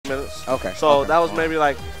minutes. Okay. So that was maybe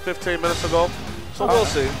like 15 minutes ago. So we'll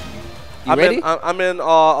see. You ready? I'm in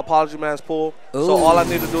Apology Man's pool. Ooh. So all I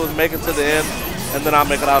need to do is make it to the end, and then I'll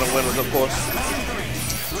make it out in winners, of course.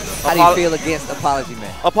 How do you feel against Apology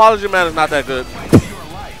Man? Apology Man is not that good.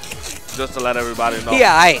 Just to let everybody know.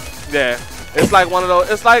 Yeah, Yeah. It's like one of those.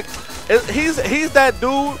 It's like he's that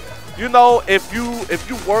dude. You know, if you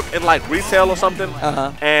work in like retail or something,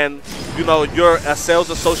 and you know you're a sales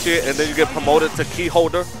associate, and then you get promoted to key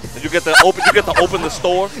holder, and you get to open the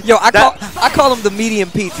store. Yo, I call him the medium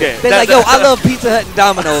pizza. Yeah, They're like, yo, I love Pizza Hut and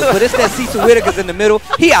Domino's, but it's that Cecil Whitaker's in the middle.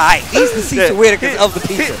 He alright. He's the Cecil Whitaker's of the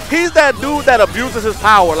pizza. He's that dude that abuses his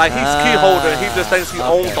power. Like he's key holder, and he just thinks he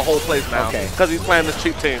owns the whole place now because he's playing this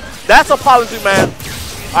cheap team. That's Apology Man.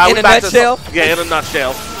 In a nutshell. Yeah, in a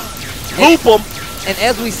nutshell. Loop him. And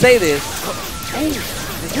as we say this,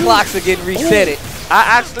 the clocks are getting reset.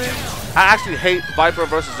 I actually hate Viper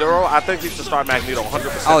versus Zero. I think he should start Magneto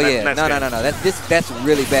 100%. Oh yeah, no. That's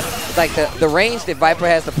really bad. It's like the range that Viper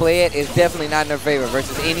has to play at is definitely not in their favor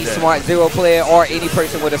versus any smart Zero player or any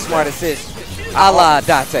person with a smart assist, a la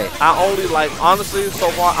Dante. I only like, honestly,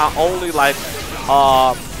 so far I only like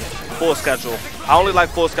full schedule. I only like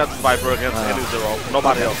full schedule Viper against any Zero.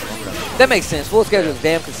 Nobody else. That makes sense. Full schedule is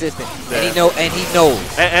damn consistent, and he knows.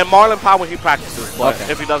 And Marlon Powell when he practices, but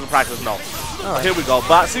if he doesn't practice, no. Right. Here we go.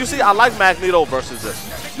 But so you see, I like Magneto versus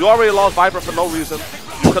this. You already lost Viper for no reason.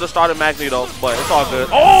 You could have started Magneto, but it's all good.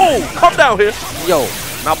 Oh, come down here. Yo,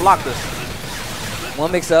 now block this.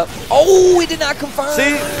 One mix-up. Oh, he did not confirm.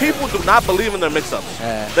 See, people do not believe in their mix-ups.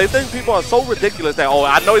 They think people are so ridiculous that, oh,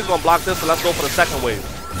 I know he's going to block this, so let's go for the second wave.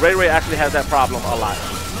 Ray actually has that problem a lot.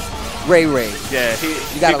 Ray. Yeah,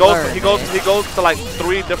 he goes to like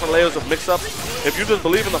 3 different layers of mix-ups. If you just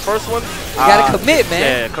believe in the first one, you gotta commit, man.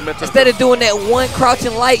 Yeah, commit. Instead of doing that one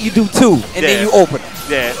crouching light, you do 2, and then you open it.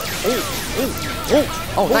 Yeah.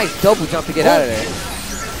 Oh, nice double jump to get out of there.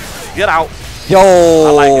 Get out. Yo, I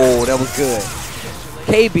like it. That was good.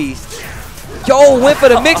 Kbeast. Yo, went for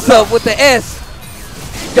the mix-up with the S.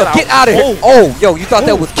 Yo, get out of here. Oh, yo, you thought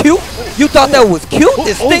that was cute? You thought that was cute?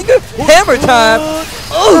 This stinger? Hammer time.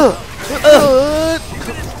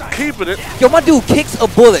 Keeping it. Yo, my dude kicks a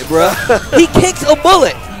bullet, bro. He kicks a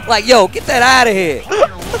bullet. Like, yo, get that out of here.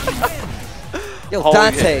 Yo,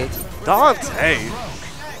 Dante. Yeah. Dante.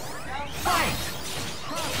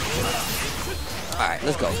 All right,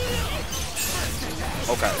 let's go.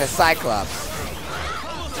 Okay. That's Cyclops.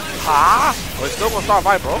 Oh, he's still going to start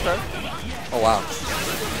Viper. Okay. Oh, wow.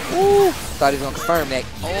 Woo. Thought he was going to confirm that.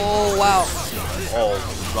 Oh, wow. Oh,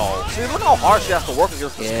 no. See, look how hard she has to work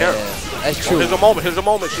against this character. That's true. Here's your moment. Here's your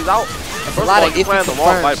moment. She's out. That's a lot of iffy playing the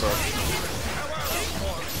wrong Viper.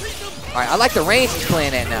 All right, I like the range he's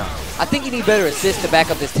playing at now. I think he need better assists to back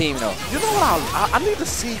up this team, though. You know what? I need to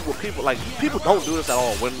see what people like. People don't do this at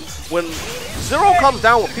all. When Zero comes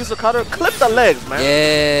down with Pizza Cutter, clip the legs, man.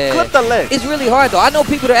 Yeah. Clip the legs. It's really hard, though. I know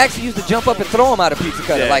people that actually used to jump up and throw him out of Pizza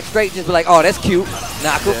Cutter. Like, straight just be like, oh, that's cute.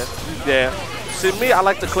 Knock him. Yeah. See, me, I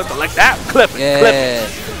like to clip it like that. Clip it. Yeah. Clip it.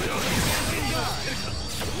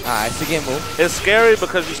 All right, it's a game move. It's scary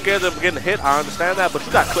because you're scared of getting hit. I understand that, but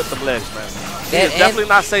you got to clip them legs, man. It's definitely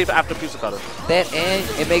not safe after Pizza Cutter. That and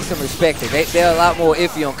it makes them respect it. They're a lot more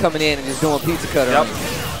iffy on coming in and just doing Pizza Cutter. Yep.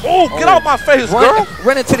 Oh, get out my face, girl.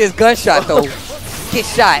 Run into this gunshot, though. Get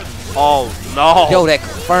shot. Oh, no. Yo, that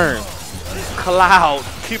confirmed. Cloud,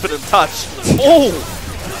 keep it in touch. Oh.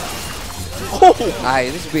 Oh. All right,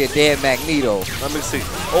 this would be a dead Magneto. Let me see.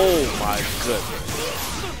 Oh, my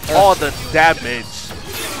goodness. All the damage.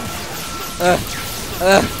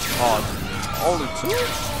 Only 2?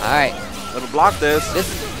 All right. Let me block this.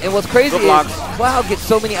 And what's crazy is Cloud gets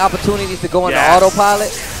so many opportunities to go into autopilot.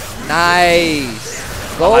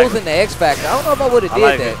 Nice. Goes in the X Factor. I don't know if I would have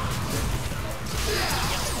did that.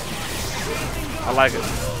 I like it.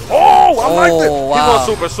 Oh, I like it. Wow.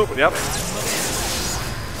 He's going super. Yep.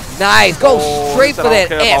 Nice. Go straight for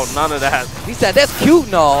that S. I don't care about none of that. He said, that's cute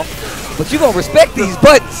and all, but you're going to respect these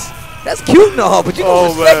buttons. That's cute and all, but you're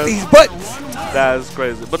going to respect these buttons. That is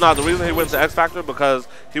crazy. But no, the reason he went to X Factor because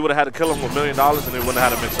he would have had to kill him with $1 million and he wouldn't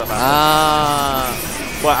have had to mix up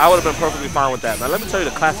after. But I would have been perfectly fine with that. Now, let me tell you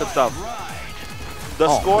the classic stuff. The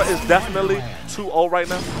score is definitely 2-0 right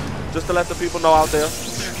now, just to let the people know out there.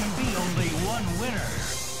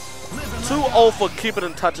 2-0 for keeping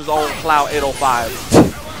in touch his own Cloud805.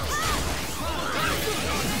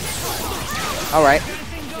 All right.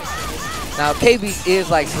 Now, Kbeast is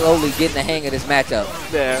like slowly getting the hang of this matchup.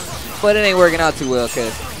 Yeah. But it ain't working out too well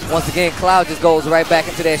because once again, Cloud just goes right back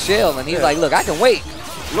into that shell and he's like, look, I can wait.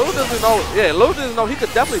 Lou doesn't know. Lou doesn't know he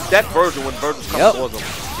could definitely deck Vergil when Vergil's coming towards him.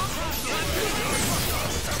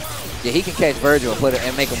 Yeah, he can catch Vergil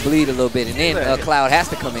and make him bleed a little bit, and then Cloud has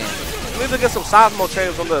to come in. You need to get some Seismo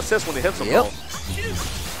chains on the assist when he hits him, though.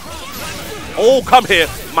 Oh, come here.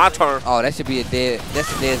 My turn. Oh, that should be a dead.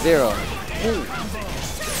 That's a dead zero. Ooh.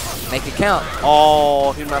 Make it count.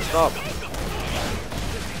 Oh, he messed up.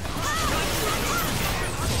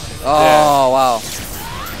 Oh, wow.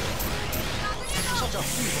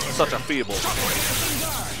 Such a feeble.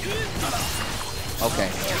 Okay.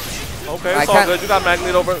 Okay, it's all good. You got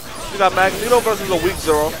Magneto versus a weak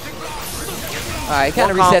zero. All right,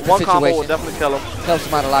 kind of reset the situation. One combo will definitely kill him. Helps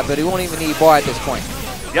him out a lot, but he won't even need bar at this point.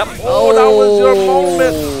 Yep. Oh, that was your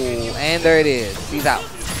moment. And there it is. He's out.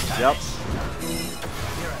 Yep.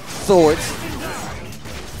 Swords.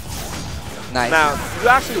 Nice. Now, you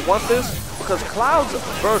actually want this because Cloud's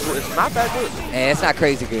Vergil is not that good. And it's not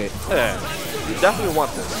crazy good. Yeah. You definitely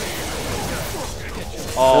want this.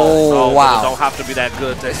 Oh, no, wow. It don't have to be that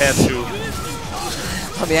good to head you.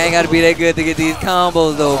 I mean, I ain't got to be that good to get these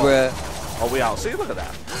combos, though, bruh. Oh, we out. See, look at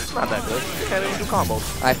that. It's not that good. You can't even do combos.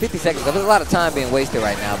 All right, 50 seconds. There's a lot of time being wasted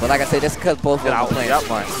right now. But like I said, that's because both of them are playing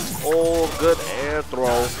smart. Oh, good air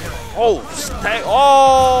throw. Oh, stay.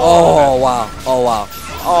 Oh. Oh, wow. Oh, wow.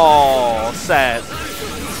 Oh, sad.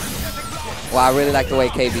 Well, I really like the way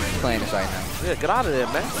Kbeast is playing this right now. Yeah, get out of there,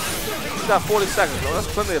 man. You got 40 seconds, bro. That's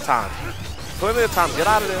plenty of time. Plenty of time. Get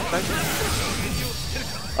out of there. Thank you.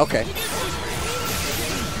 Okay.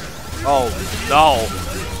 Oh, no.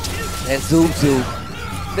 That zoom zoom.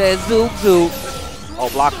 That zoom zoom. Oh,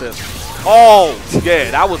 block this. Oh, yeah,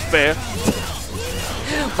 that was fair.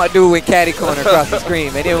 My dude went catty corner across the screen,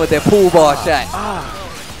 and then with that pool ball shot.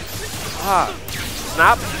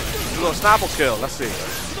 Snap? You gonna snap or kill? Let's see.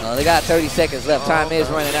 They got 30 seconds left. Time is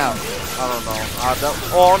running out. I don't know.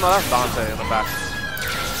 Oh, no, that's Dante in the back.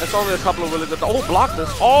 That's only a couple of really good. Oh, block this.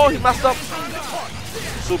 Oh, he messed up.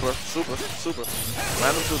 Super.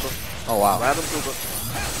 Random super. Oh, wow. Random super.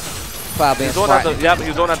 Cloud being smart. Yep,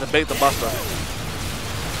 he's doing that to bait the buster.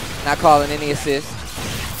 Not calling any assist.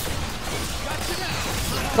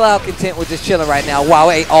 Cloud content with just chilling right now. Wow,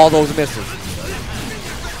 ate all those missiles.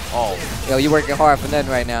 Oh. Yo, you working hard for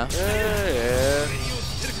nothing right now. Yeah.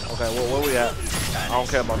 Okay, where we at? I don't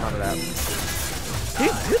care about none of that. He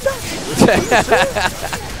did that?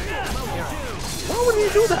 Why would he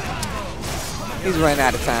do that? He's running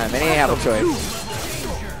out of time, and he ain't have a choice.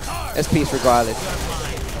 That's peace regardless.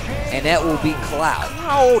 And that will be Cloud.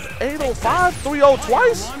 Cloud 805, 3-0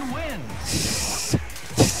 twice?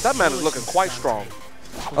 That man is looking quite strong.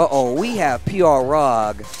 Uh-oh, we have PR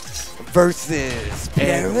Rog versus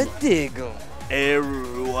Paradigm.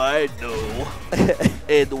 Eduardo.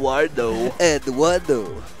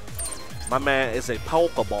 My man is a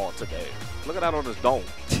Pokeball today. Look at that on his dome.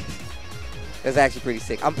 That's actually pretty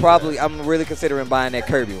sick. I'm really considering buying that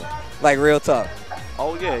Kirby one. Like, real talk.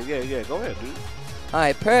 Oh, yeah. Go ahead, dude. All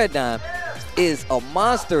right, Paradigm is a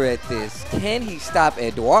monster at this. Can he stop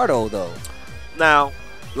Eduardo, though? Now,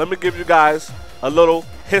 let me give you guys a little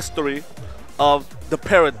history of the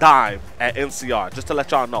Paradigm at NCR, just to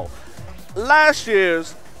let y'all know. Last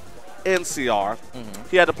year's NCR,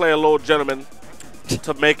 he had to play a little gentleman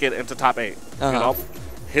to make it into top 8. You know,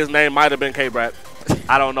 his name might have been K-Brad.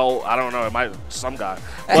 I don't know. It might some guy,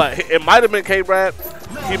 but it might have been K-Brad.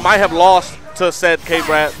 He might have lost to said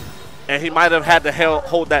K-Brad, and he might have had to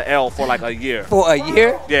hold that L for like a year. For a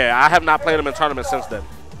year? Yeah, I have not played him in tournaments since then.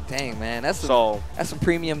 Dang, man, that's some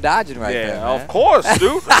premium dodging right there. Yeah, of course,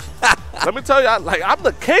 dude. Let me tell you, I'm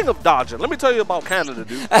the king of dodging. Let me tell you about Canada,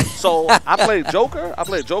 dude. So I played Joker. I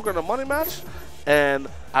played Joker in a money match, and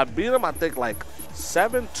I beat him, I think, like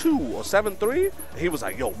 7-2 or 7-3. He was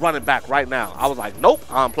like, yo, run it back right now. I was like, nope,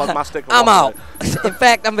 I unplugged my stick. I'm out. In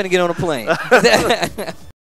fact, I'm going to get on a plane.